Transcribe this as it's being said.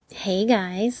Hey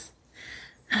guys,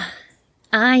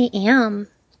 I am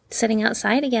sitting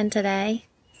outside again today,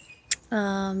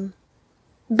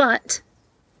 but,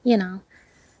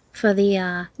 for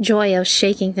the joy of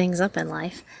shaking things up in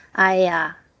life,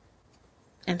 I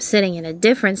am sitting in a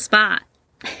different spot.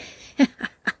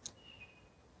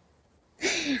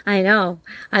 I know,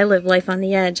 I live life on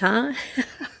the edge, huh?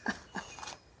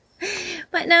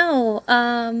 But no,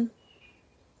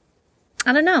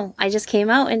 I don't know. I just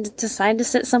came out and decided to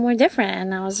sit somewhere different.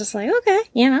 And I was just like, okay,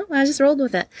 I just rolled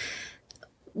with it.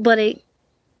 But it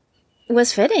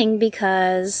was fitting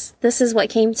because this is what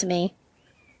came to me.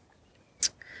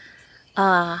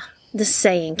 This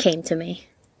saying came to me.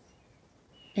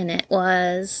 And it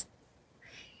was,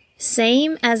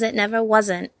 same as it never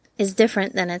wasn't is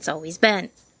different than it's always been.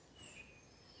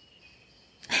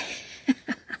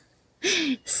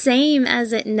 Same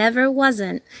as it never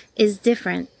wasn't is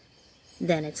different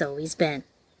than it's always been.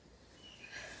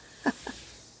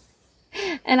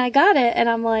 And I got it, and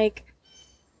I'm like,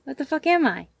 what the fuck am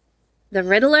I? The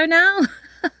Riddler now?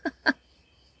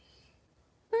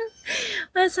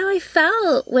 That's how I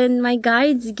felt when my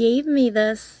guides gave me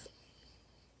this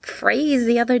phrase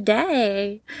the other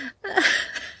day.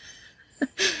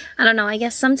 I don't know, I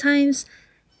guess sometimes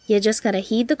you just gotta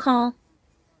heed the call.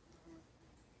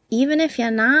 Even if you're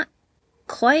not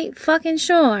quite fucking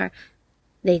sure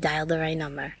they dialed the right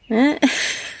number.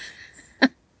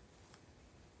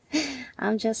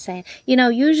 I'm just saying.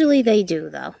 Usually they do,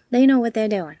 though. They know what they're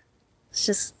doing.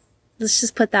 Let's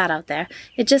just put that out there.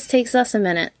 It just takes us a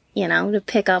minute, to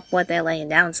pick up what they're laying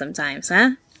down sometimes,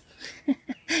 huh?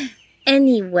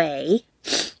 Anyway,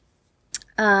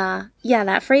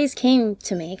 that phrase came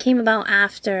to me. It came about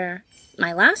after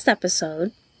my last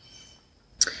episode.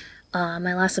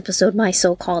 My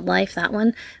So-Called Life, that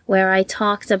one, where I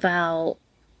talked about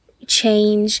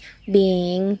change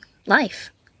being life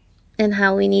and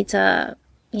how we need to,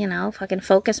 fucking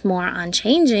focus more on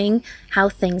changing how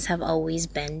things have always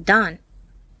been done.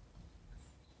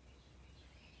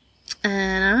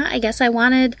 And I guess I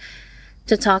wanted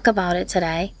to talk about it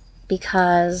today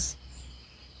because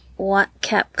what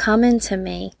kept coming to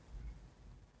me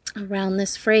around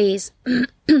this phrase, and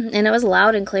it was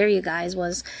loud and clear, you guys,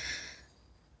 was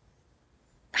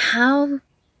how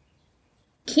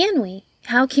can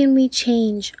we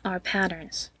change our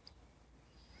patterns?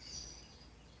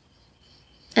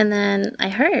 And then I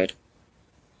heard,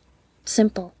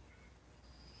 simple.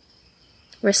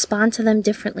 Respond to them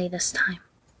differently this time.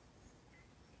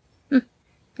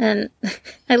 And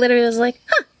I literally was like,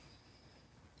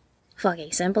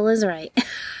 fucking simple is right.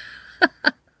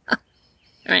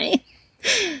 Right?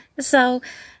 So,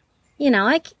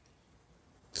 I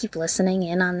keep listening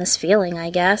in on this feeling, I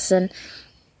guess, and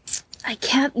I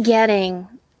kept getting,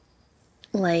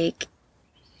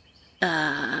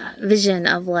 vision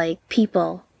of,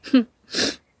 people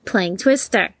playing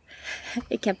Twister.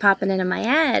 It kept popping into my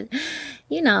head.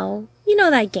 You know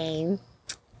that game,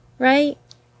 right?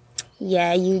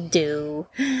 Yeah, you do.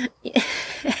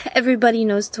 Everybody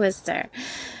knows Twister.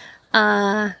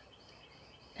 I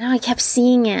kept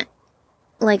seeing it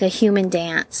like a human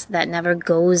dance that never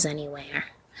goes anywhere.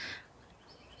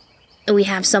 We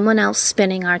have someone else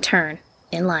spinning our turn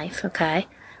in life, okay?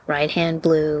 Right hand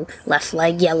blue, left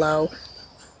leg yellow,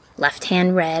 left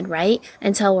hand red, right?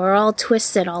 Until we're all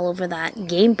twisted all over that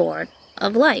game board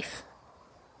of life.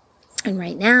 And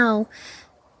right now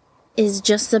is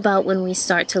just about when we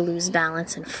start to lose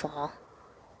balance and fall.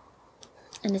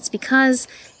 And it's because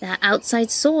that outside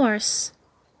source,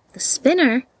 the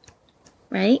spinner,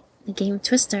 right? The game of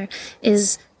Twister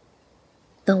is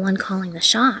the one calling the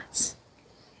shots.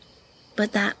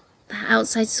 But that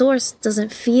outside source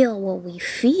doesn't feel what we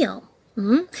feel.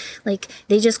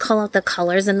 They just call out the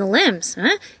colors and the limbs.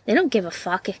 Huh? They don't give a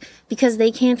fuck because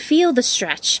they can't feel the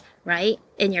stretch, right?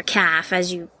 In your calf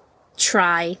as you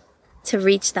try to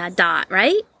reach that dot,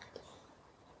 right?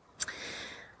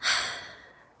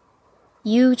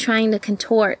 You trying to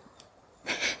contort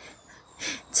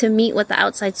to meet what the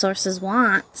outside sources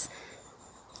want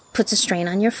puts a strain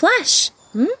on your flesh.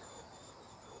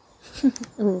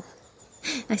 Ooh,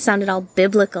 I sounded all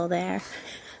biblical there.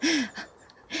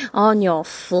 On your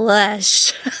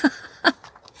flesh.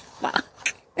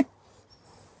 Fuck.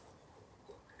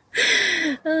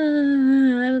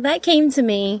 That came to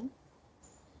me.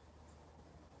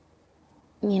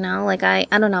 I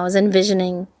don't know, I was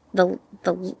envisioning the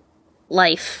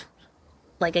life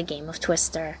like a game of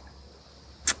Twister.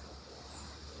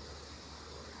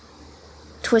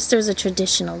 Twister's a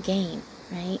traditional game,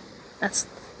 right?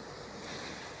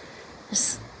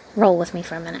 Just roll with me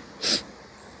for a minute.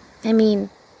 I mean,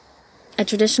 A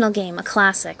traditional game, a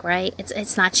classic, right?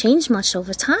 It's not changed much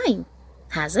over time,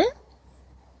 has it?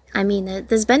 I mean,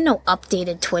 there's been no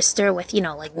updated Twister with,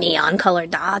 like neon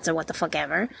colored dots or what the fuck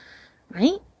ever,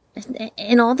 right?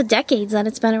 In all the decades that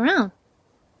it's been around.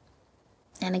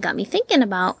 And it got me thinking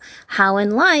about how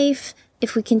in life,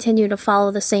 if we continue to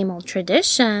follow the same old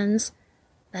traditions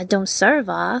that don't serve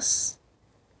us,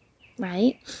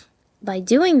 right? By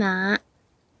doing that,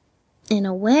 in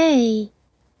a way,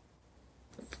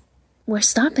 we're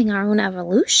stopping our own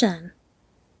evolution.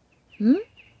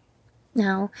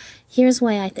 Now, here's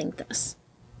why I think this.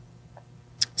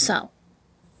 So,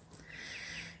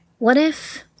 what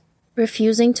if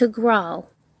refusing to grow,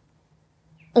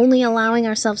 only allowing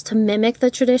ourselves to mimic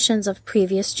the traditions of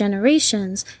previous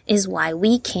generations, is why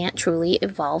we can't truly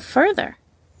evolve further?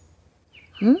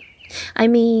 I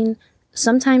mean,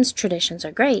 sometimes traditions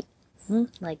are great,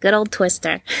 like good old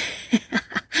Twister.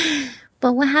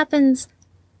 But what happens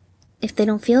if they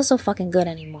don't feel so fucking good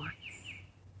anymore?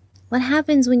 What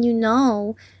happens when you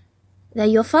know that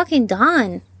you're fucking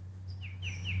done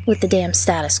with the damn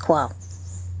status quo?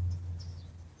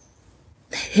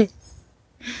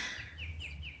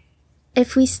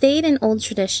 If we stayed in old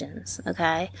traditions,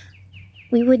 okay,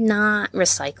 we would not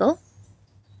recycle.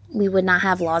 We would not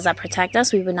have laws that protect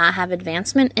us. We would not have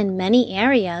advancement in many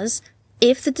areas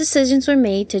if the decisions were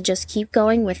made to just keep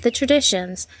going with the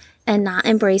traditions and not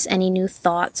embrace any new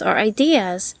thoughts or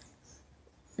ideas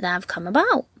that have come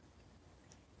about.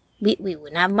 We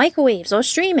wouldn't have microwaves or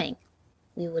streaming.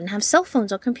 We wouldn't have cell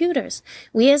phones or computers.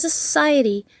 We as a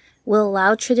society will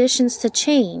allow traditions to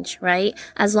change, right?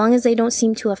 As long as they don't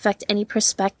seem to affect any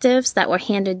perspectives that were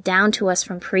handed down to us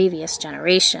from previous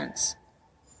generations.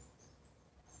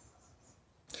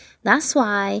 That's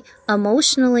why,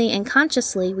 emotionally and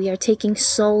consciously, we are taking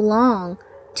so long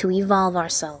to evolve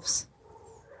ourselves.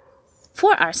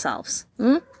 For ourselves.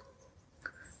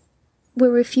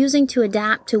 We're refusing to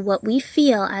adapt to what we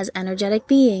feel as energetic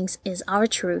beings is our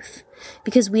truth.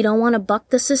 Because we don't want to buck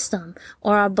the system,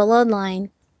 or our bloodline,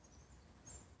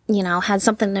 had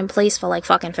something in place for like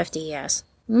fucking 50 years.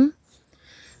 I'm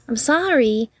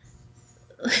sorry.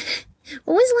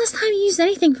 When was the last time you used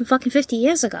anything from fucking 50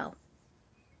 years ago?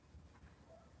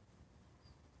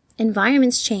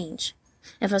 Environments change.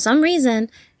 And for some reason,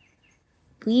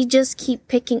 we just keep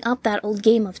picking up that old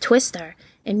game of Twister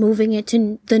and moving it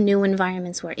to the new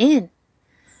environments we're in,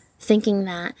 thinking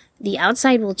that the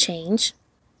outside will change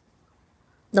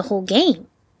the whole game,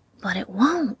 but it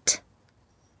won't.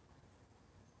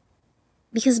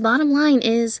 Because bottom line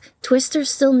is, Twister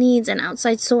still needs an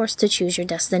outside source to choose your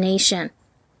destination.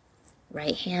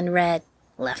 Right hand red,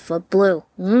 left foot blue.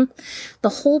 The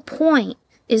whole point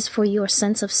is for your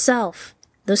sense of self,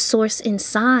 the source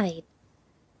inside,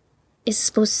 is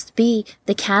supposed to be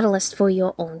the catalyst for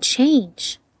your own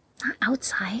change, not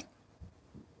outside.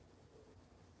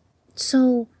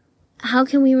 So, how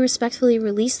can we respectfully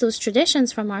release those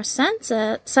traditions from our sense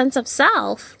of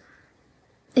self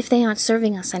if they aren't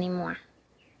serving us anymore?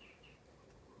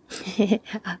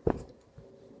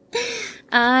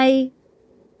 I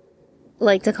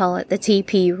like to call it the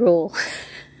TP rule.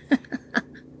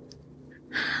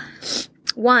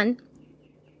 1,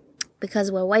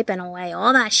 because we're wiping away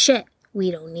all that shit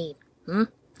we don't need.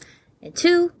 And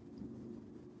 2,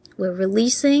 we're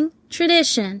releasing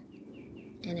tradition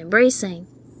and embracing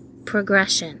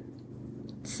progression.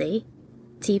 See?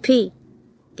 TP.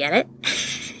 Get it?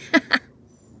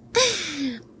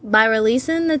 By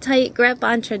releasing the tight grip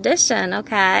on tradition,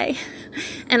 okay,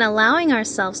 and allowing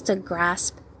ourselves to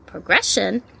grasp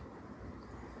progression.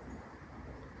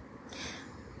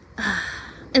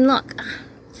 And look,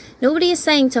 nobody is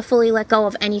saying to fully let go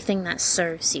of anything that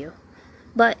serves you.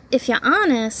 But if you're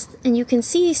honest and you can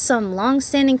see some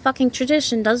long-standing fucking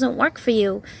tradition doesn't work for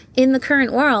you in the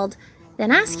current world,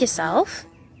 then ask yourself,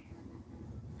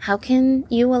 how can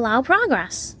you allow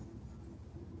progress?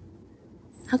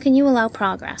 How can you allow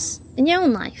progress in your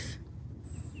own life?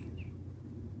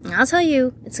 And I'll tell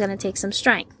you, it's going to take some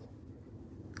strength.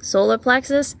 Solar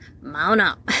plexus, mount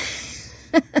up.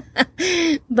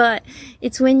 But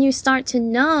it's when you start to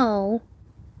know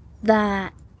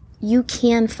that you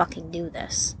can fucking do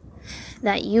this.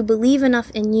 That you believe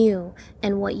enough in you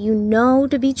and what you know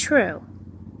to be true.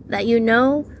 That you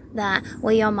know that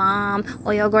what your mom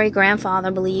or your great-grandfather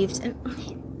believed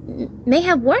may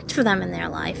have worked for them in their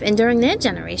life and during their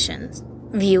generation's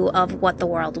view of what the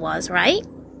world was, right?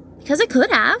 Because it could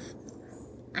have.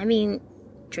 I mean,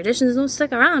 traditions don't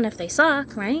stick around if they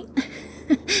suck, right?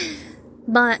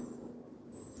 But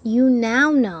you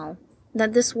now know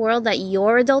that this world that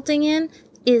you're adulting in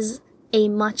is a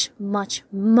much, much,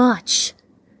 much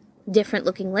different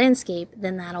looking landscape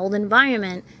than that old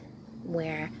environment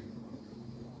where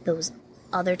those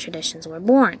other traditions were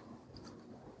born.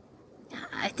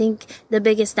 I think the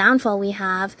biggest downfall we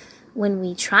have when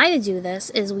we try to do this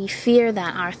is we fear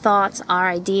that our thoughts, our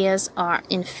ideas are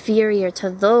inferior to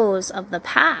those of the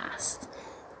past.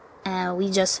 And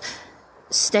we just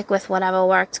stick with whatever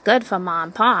worked good for mom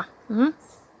and pa.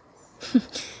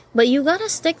 But you gotta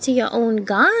stick to your own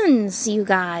guns, you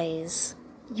guys.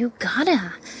 You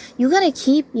gotta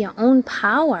keep your own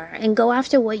power and go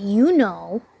after what you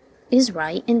know is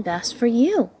right and best for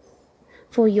you.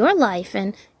 For your life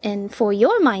and for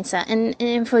your mindset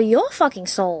and for your fucking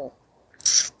soul.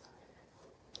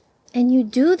 And you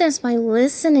do this by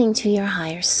listening to your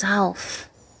higher self.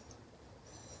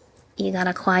 You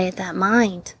gotta quiet that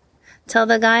mind. Tell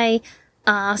the guy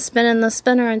spinning the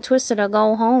spinner and twister to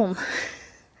go home.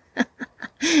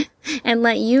 And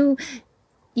let you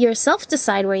yourself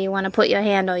decide where you want to put your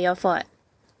hand or your foot.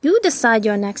 You decide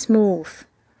your next move,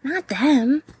 not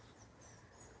them.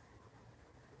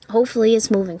 Hopefully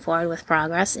it's moving forward with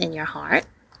progress in your heart.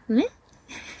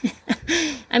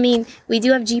 I mean, we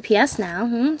do have GPS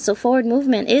now, so forward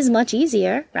movement is much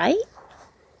easier, right?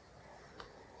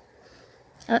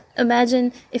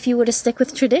 Imagine if you were to stick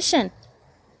with tradition.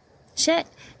 Shit,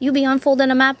 you be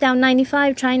unfolding a map down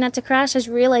 95 trying not to crash as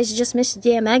you realize you just missed the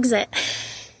damn exit.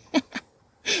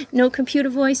 No computer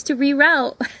voice to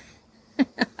reroute.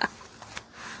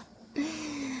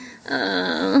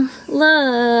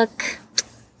 Look.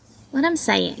 What I'm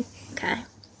saying, okay,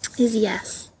 is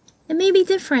yes, it may be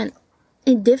different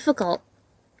and difficult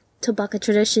to buck a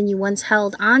tradition you once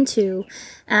held onto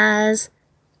as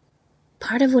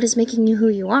part of what is making you who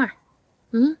you are.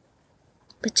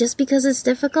 But just because it's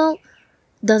difficult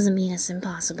doesn't mean it's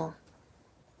impossible.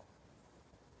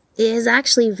 It is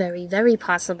actually very, very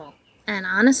possible. And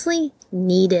honestly,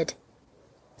 needed.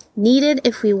 Needed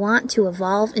if we want to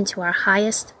evolve into our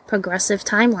highest progressive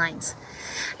timelines.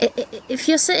 If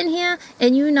you're sitting here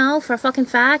and you know for a fucking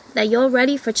fact that you're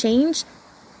ready for change,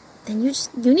 then you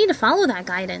need to follow that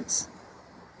guidance.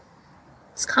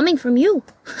 It's coming from you.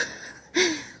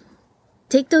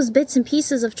 Take those bits and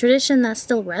pieces of tradition that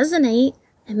still resonate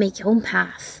and make your own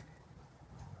path.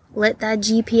 Let that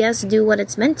GPS do what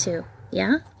it's meant to,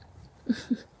 yeah?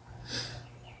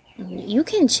 You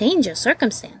can change your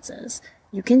circumstances.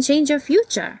 You can change your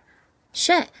future.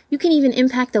 Shit, you can even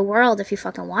impact the world if you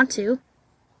fucking want to.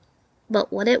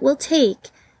 But what it will take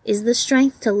is the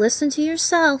strength to listen to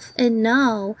yourself and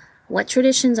know what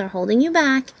traditions are holding you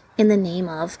back in the name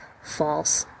of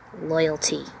false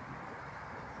loyalty.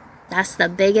 That's the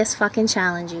biggest fucking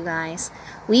challenge, you guys.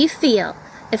 We feel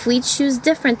if we choose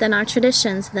different than our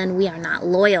traditions, then we are not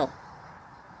loyal.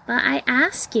 But I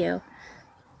ask you,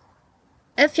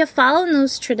 if you're following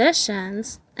those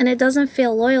traditions and it doesn't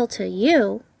feel loyal to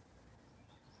you,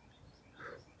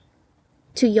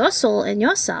 to your soul and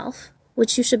yourself,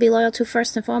 which you should be loyal to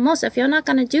first and foremost, if you're not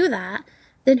going to do that,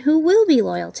 then who will be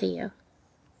loyal to you?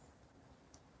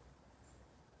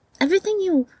 Everything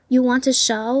you want to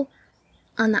show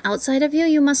on the outside of you,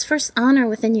 you must first honor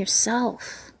within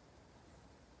yourself.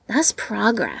 That's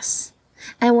progress.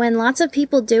 And when lots of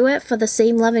people do it for the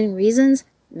same loving reasons,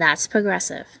 that's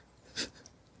progressive.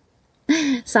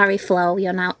 Sorry, Flo,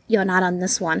 you're not on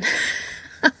this one.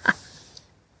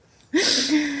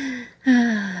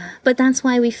 But that's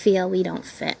why we feel we don't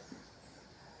fit.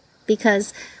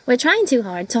 Because we're trying too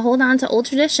hard to hold on to old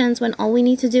traditions when all we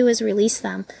need to do is release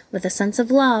them with a sense of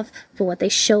love for what they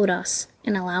showed us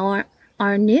and allow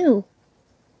our new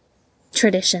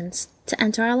traditions to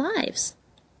enter our lives.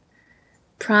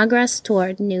 Progress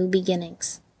toward new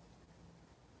beginnings.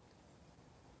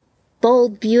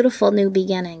 Bold, beautiful new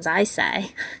beginnings, I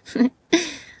say.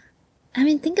 I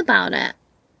mean, think about it.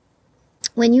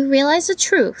 When you realize the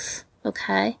truth,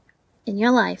 okay, in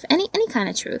your life, any kind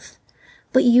of truth,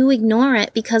 but you ignore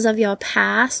it because of your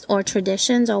past or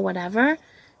traditions or whatever,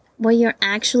 what you're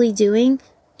actually doing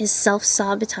is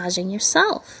self-sabotaging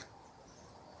yourself.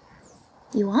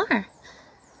 You are.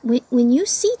 When you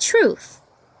see truth,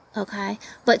 okay,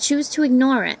 but choose to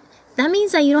ignore it, that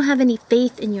means that you don't have any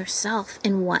faith in yourself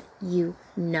and what you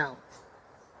know.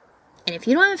 And if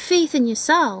you don't have faith in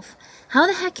yourself, how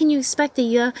the heck can you expect that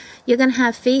you're going to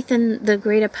have faith in the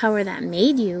greater power that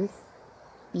made you?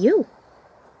 You.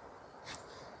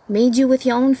 Made you with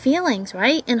your own feelings,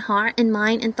 right? And heart and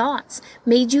mind and thoughts.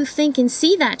 Made you think and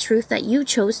see that truth that you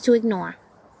chose to ignore.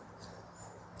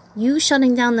 You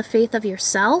shutting down the faith of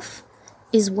yourself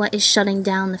is what is shutting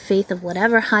down the faith of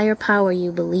whatever higher power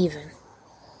you believe in.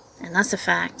 And that's a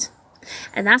fact.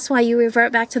 And that's why you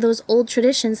revert back to those old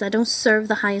traditions that don't serve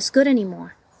the highest good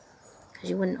anymore. Because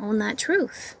you wouldn't own that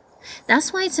truth.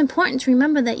 That's why it's important to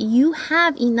remember that you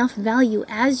have enough value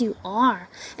as you are,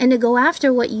 and to go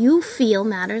after what you feel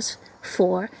matters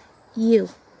for you.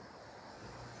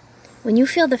 When you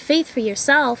feel the faith for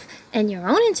yourself and your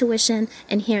own intuition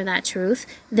and hear that truth,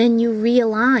 then you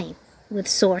realign with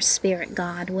Source, Spirit,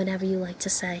 God, whatever you like to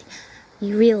say.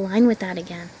 You realign with that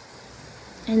again.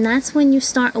 And that's when you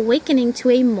start awakening to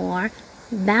a more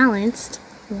balanced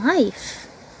life.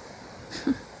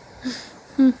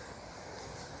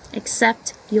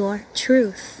 Accept your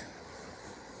truth.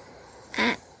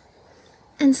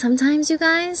 And sometimes, you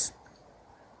guys,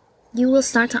 you will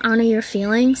start to honor your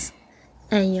feelings,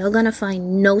 and you're going to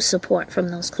find no support from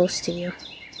those close to you.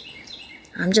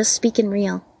 I'm just speaking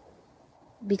real.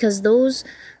 Because those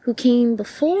who came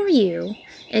before you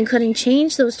and couldn't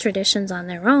change those traditions on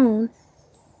their own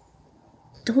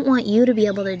don't want you to be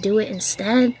able to do it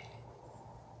instead.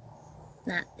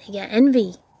 That they get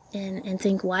envy and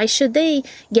think, why should they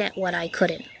get what I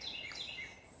couldn't?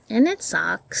 And it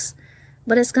sucks,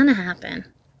 but it's going to happen.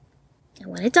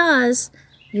 And when it does,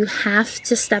 you have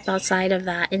to step outside of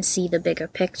that and see the bigger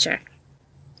picture.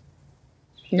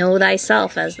 Know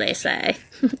thyself, as they say.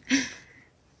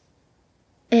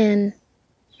 And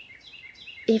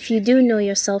if you do know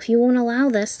yourself, you won't allow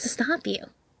this to stop you.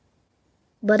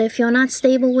 But if you're not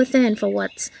stable within for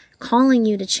what's calling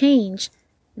you to change,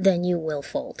 then you will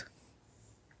fold.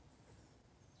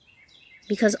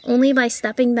 Because only by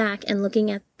stepping back and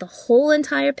looking at the whole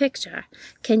entire picture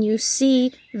can you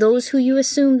see those who you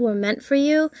assumed were meant for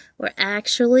you were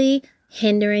actually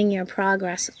hindering your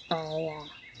progress all along.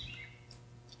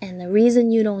 And the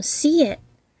reason you don't see it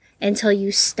until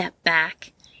you step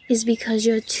back is because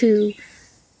you're too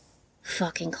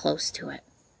fucking close to it.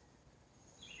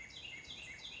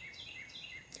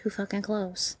 Too fucking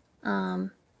close.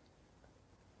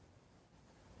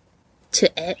 To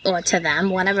it or to them,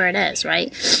 whatever it is,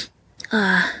 right?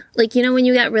 Like, you know, when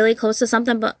you get really close to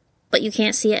something, but you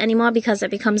can't see it anymore because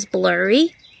it becomes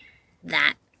blurry.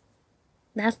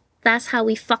 That's how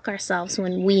we fuck ourselves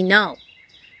when we know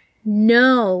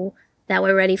that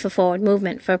we're ready for forward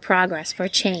movement, for progress, for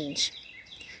change.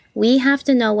 We have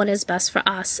to know what is best for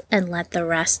us and let the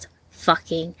rest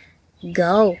fucking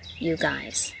go, you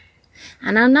guys.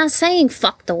 And I'm not saying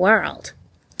fuck the world,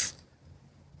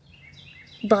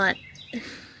 but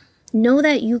know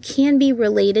that you can be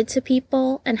related to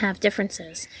people and have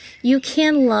differences. You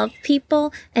can love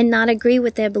people and not agree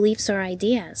with their beliefs or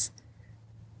ideas.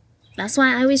 That's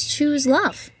why I always choose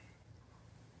love.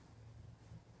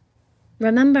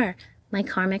 Remember my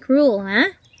karmic rule, huh?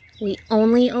 We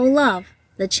only owe love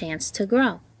the chance to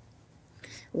grow.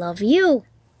 Love you.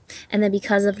 And then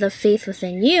because of the faith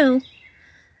within you,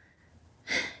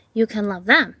 you can love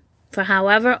them for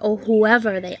however or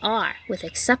whoever they are with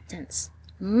acceptance.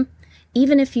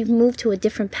 Even if you've moved to a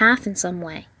different path in some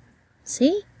way.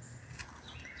 See?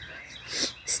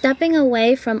 Stepping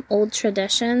away from old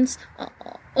traditions,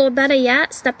 or better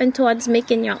yet, stepping towards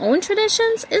making your own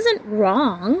traditions isn't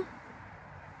wrong.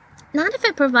 Not if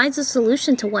it provides a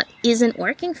solution to what isn't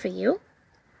working for you.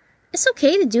 It's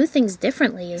okay to do things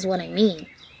differently, is what I mean.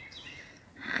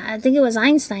 I think it was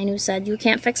Einstein who said you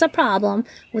can't fix a problem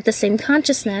with the same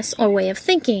consciousness or way of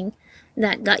thinking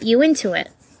that got you into it.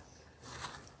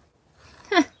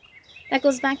 That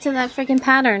goes back to that freaking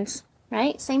patterns,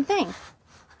 right? Same thing.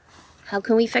 How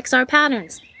can we fix our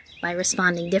patterns? By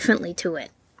responding differently to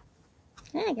it.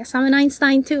 Yeah, I guess I'm an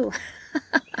Einstein too.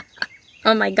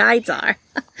 Oh, my guides are.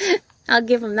 I'll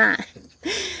give them that.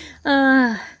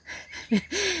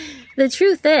 The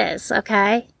truth is,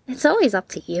 okay, it's always up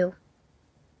to you.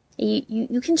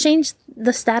 You can change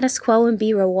the status quo and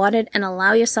be rewarded and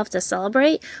allow yourself to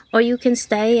celebrate, or you can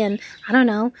stay in, I don't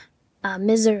know,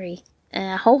 misery,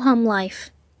 a ho-hum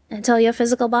life until your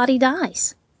physical body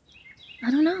dies. I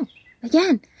don't know.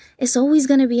 Again, it's always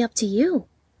going to be up to you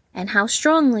and how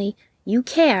strongly you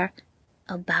care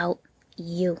about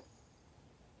you.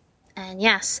 And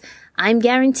yes, I'm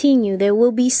guaranteeing you there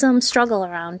will be some struggle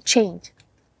around change.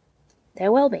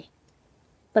 There will be.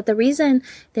 But the reason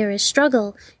there is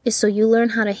struggle is so you learn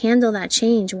how to handle that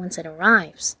change once it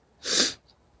arrives.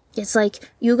 It's like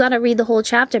you got to read the whole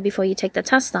chapter before you take the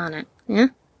test on it. Yeah?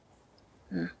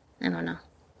 I don't know.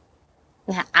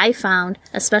 Yeah, I found,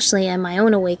 especially in my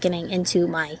own awakening into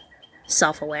my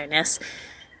self-awareness,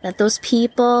 that those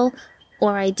people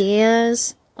or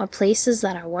ideas or places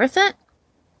that are worth it,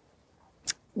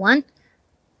 one,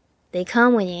 they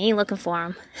come when you ain't looking for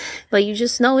them, but you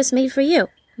just know it's made for you.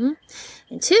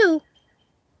 And two,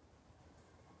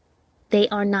 they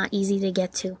are not easy to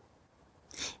get to.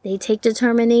 They take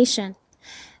determination.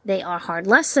 They are hard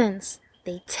lessons.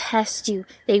 They test you.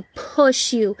 They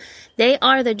push you. They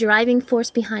are the driving force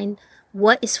behind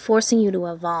what is forcing you to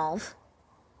evolve.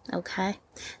 Okay?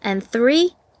 And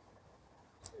 3,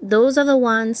 those are the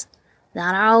ones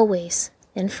that are always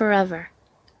and forever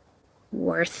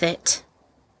worth it.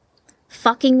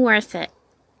 Fucking worth it.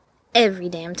 Every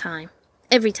damn time.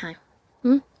 Every time.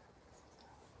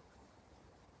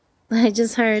 I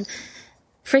just heard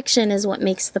friction is what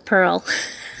makes the pearl.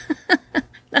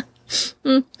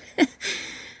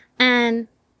 And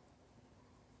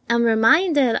I'm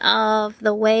reminded of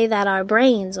the way that our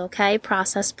brains, okay,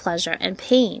 process pleasure and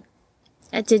pain.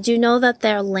 Did you know that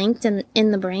they're linked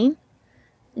in the brain?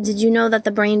 Did you know that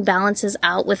the brain balances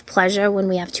out with pleasure when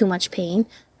we have too much pain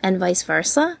and vice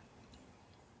versa?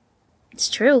 It's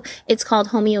true. It's called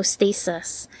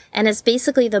homeostasis. And it's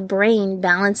basically the brain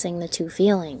balancing the two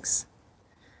feelings.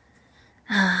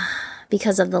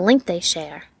 Because of the link they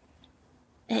share.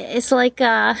 It's like,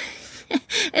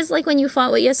 it's like when you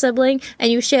fought with your sibling and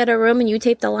you shared a room and you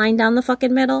taped a line down the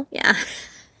fucking middle. Yeah.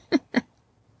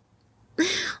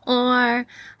 Or,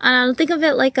 think of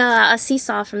it like a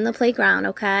seesaw from the playground,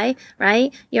 okay?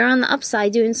 Right? You're on the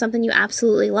upside doing something you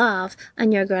absolutely love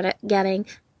and you're getting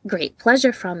great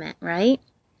pleasure from it, right?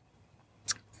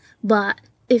 But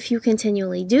if you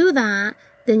continually do that,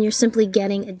 then you're simply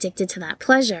getting addicted to that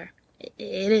pleasure.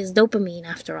 It is dopamine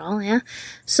after all, yeah?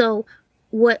 So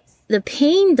what the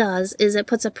pain does is it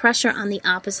puts a pressure on the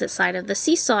opposite side of the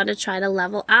seesaw to try to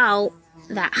level out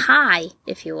that high,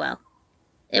 if you will.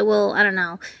 It will,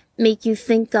 make you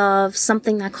think of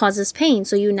something that causes pain,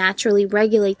 so you naturally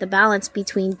regulate the balance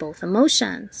between both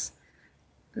emotions.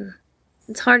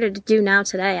 It's harder to do now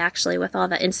today, actually, with all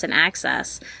the instant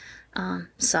access.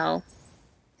 So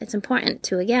it's important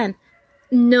to, again,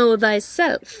 know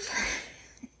thyself.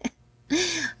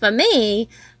 For me,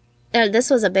 this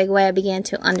was a big way I began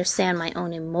to understand my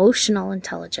own emotional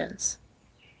intelligence.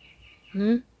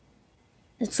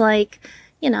 It's like,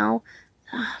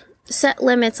 set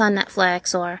limits on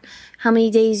Netflix, or how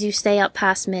many days you stay up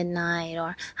past midnight,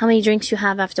 or how many drinks you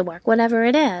have after work, whatever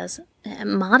it is.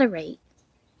 Moderate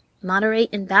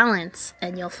and balance,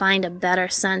 and you'll find a better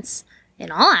sense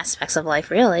in all aspects of life,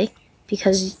 really,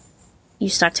 because you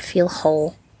start to feel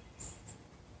whole.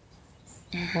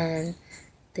 And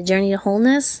the journey to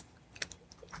wholeness,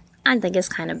 I think is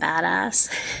kind of badass.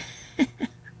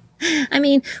 I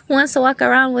mean, who wants to walk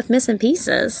around with missing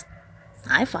pieces?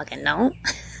 I fucking don't.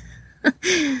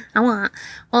 I want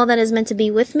all that is meant to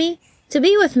be with me to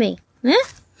be with me. Eh?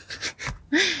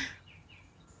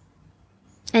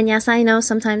 And yes, I know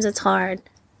sometimes it's hard.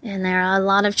 And there are a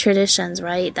lot of traditions,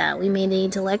 right, that we may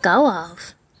need to let go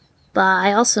of. But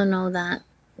I also know that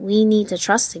we need to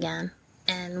trust again.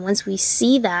 And once we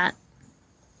see that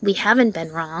we haven't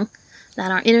been wrong, that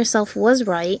our inner self was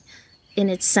right in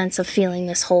its sense of feeling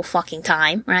this whole fucking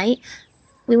time, right?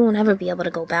 We won't ever be able to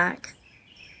go back.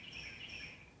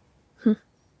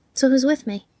 So who's with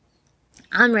me?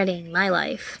 I'm readying my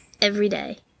life every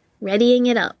day. Readying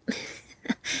it up.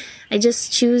 I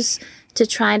just choose to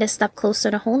try to step closer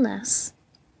to wholeness.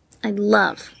 I'd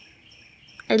love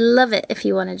it if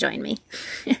you want to join me.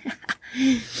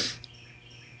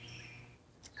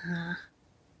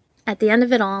 At the end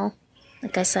of it all,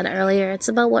 like I said earlier, it's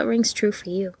about what rings true for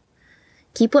you.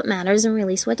 Keep what matters and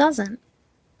release what doesn't.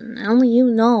 And only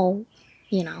you know,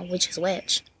 which is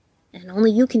which. And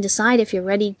only you can decide if you're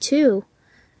ready to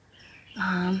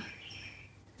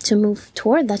move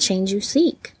toward that change you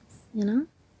seek,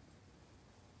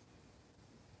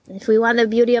 If we want the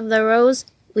beauty of the rose,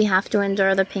 we have to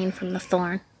endure the pain from the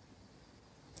thorn.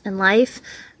 In life,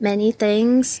 many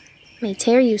things may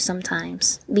tear you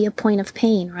sometimes, be a point of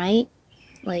pain, right?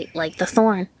 Like the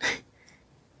thorn.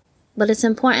 But it's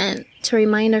important to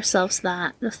remind ourselves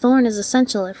that the thorn is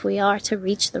essential if we are to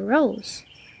reach the rose.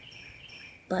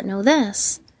 But know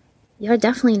this, you're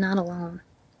definitely not alone.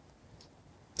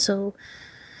 So,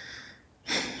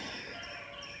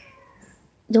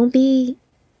 don't be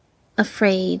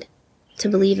afraid to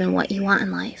believe in what you want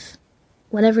in life.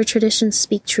 Whatever traditions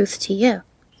speak truth to you.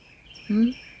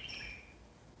 I'm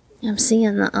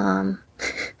seeing the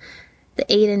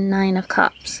 8 and 9 of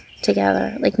Cups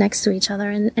together, like next to each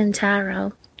other in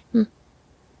tarot.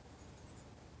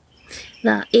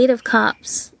 The 8 of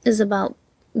Cups is about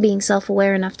being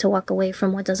self-aware enough to walk away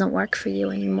from what doesn't work for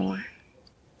you anymore.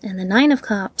 And the 9 of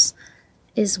Cups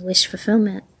is wish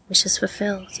fulfillment. Wish is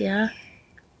fulfilled, yeah?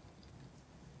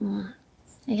 I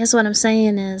guess what I'm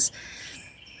saying is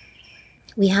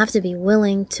we have to be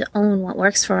willing to own what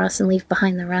works for us and leave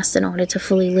behind the rest in order to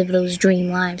fully live those dream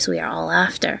lives we are all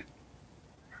after.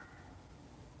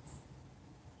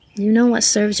 You know what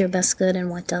serves your best good and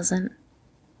what doesn't.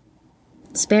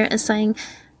 Spirit is saying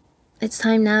it's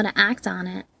time now to act on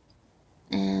it.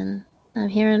 And I'm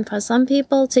hearing for some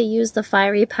people to use the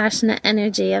fiery, passionate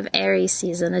energy of Aries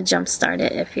season to jumpstart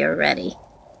it if you're ready.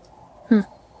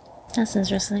 That's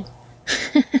interesting.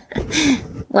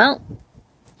 Well,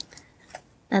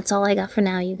 that's all I got for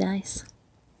now, you guys.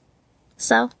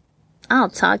 So, I'll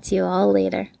talk to you all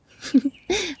later.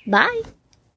 Bye!